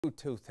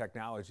Bluetooth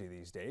technology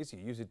these days. You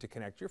use it to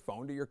connect your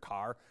phone to your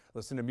car,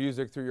 listen to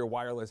music through your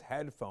wireless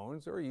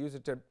headphones, or use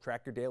it to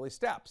track your daily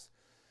steps.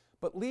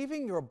 But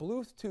leaving your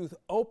Bluetooth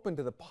open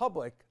to the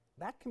public,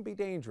 that can be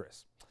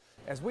dangerous.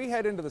 As we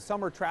head into the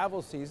summer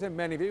travel season,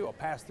 many of you will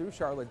pass through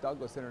Charlotte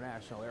Douglas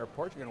International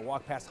Airport. You're going to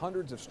walk past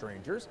hundreds of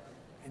strangers,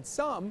 and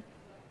some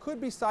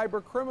could be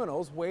cyber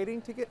criminals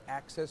waiting to get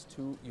access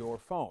to your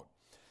phone.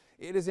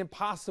 It is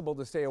impossible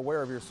to stay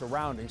aware of your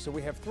surroundings, so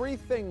we have three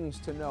things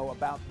to know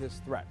about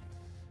this threat.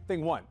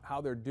 Thing one,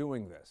 how they're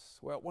doing this.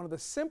 Well, one of the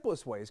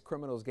simplest ways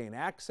criminals gain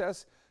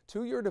access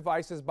to your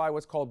device is by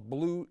what's called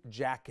blue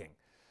jacking.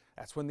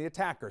 That's when the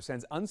attacker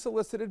sends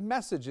unsolicited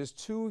messages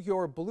to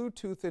your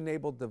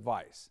Bluetooth-enabled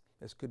device.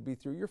 This could be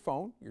through your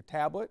phone, your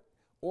tablet,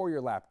 or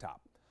your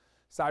laptop.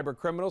 Cyber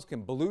criminals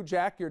can blue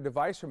jack your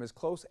device from as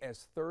close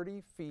as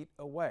 30 feet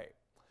away.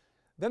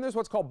 Then there's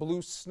what's called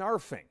blue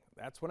snarfing.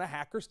 That's when a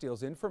hacker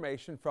steals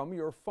information from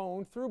your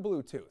phone through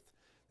Bluetooth.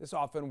 This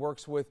often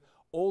works with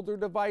older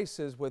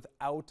devices with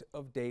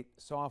out-of-date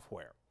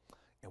software.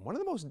 And one of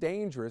the most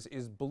dangerous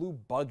is blue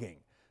bugging.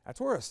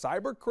 That's where a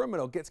cyber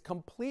criminal gets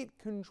complete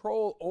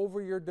control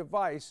over your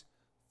device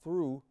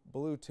through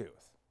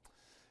Bluetooth.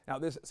 Now,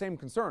 this same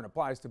concern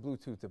applies to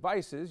Bluetooth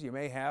devices you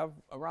may have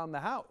around the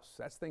house.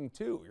 That's thing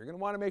two. You're going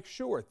to want to make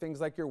sure things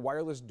like your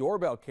wireless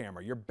doorbell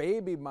camera, your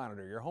baby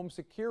monitor, your home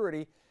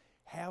security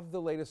have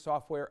the latest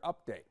software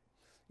update.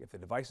 If the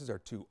devices are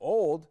too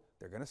old,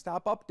 they're going to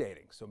stop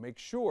updating, so make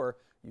sure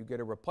you get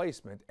a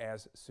replacement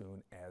as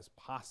soon as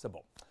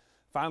possible.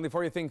 Finally,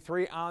 for you, thing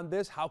three on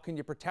this, how can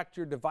you protect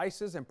your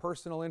devices and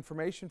personal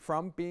information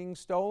from being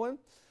stolen?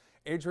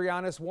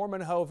 Adrianus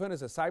Warmenhoven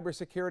is a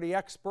cybersecurity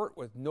expert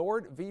with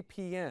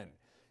NordVPN,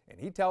 and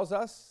he tells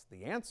us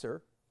the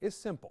answer is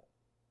simple.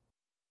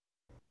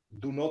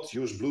 Do not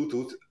use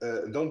Bluetooth.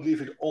 Don't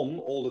leave it on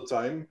all the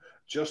time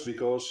just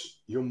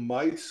because you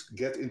might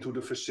get into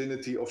the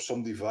vicinity of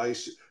some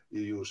device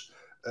you use.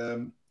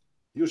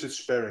 Use it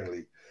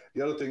sparingly.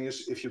 The other thing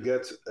is, if you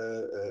get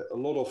a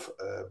lot of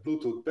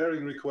Bluetooth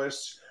pairing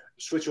requests,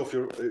 switch off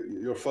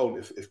your phone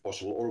if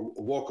possible, or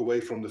walk away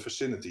from the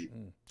vicinity.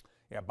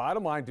 Yeah,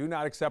 bottom line, do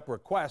not accept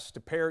requests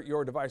to pair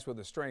your device with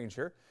a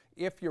stranger.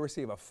 If you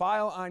receive a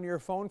file on your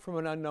phone from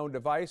an unknown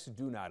device,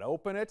 do not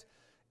open it.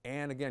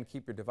 And again,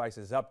 keep your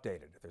devices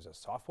updated. If there's a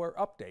software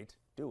update,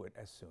 do it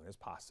as soon as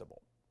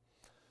possible.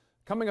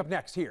 Coming up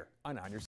next here on Your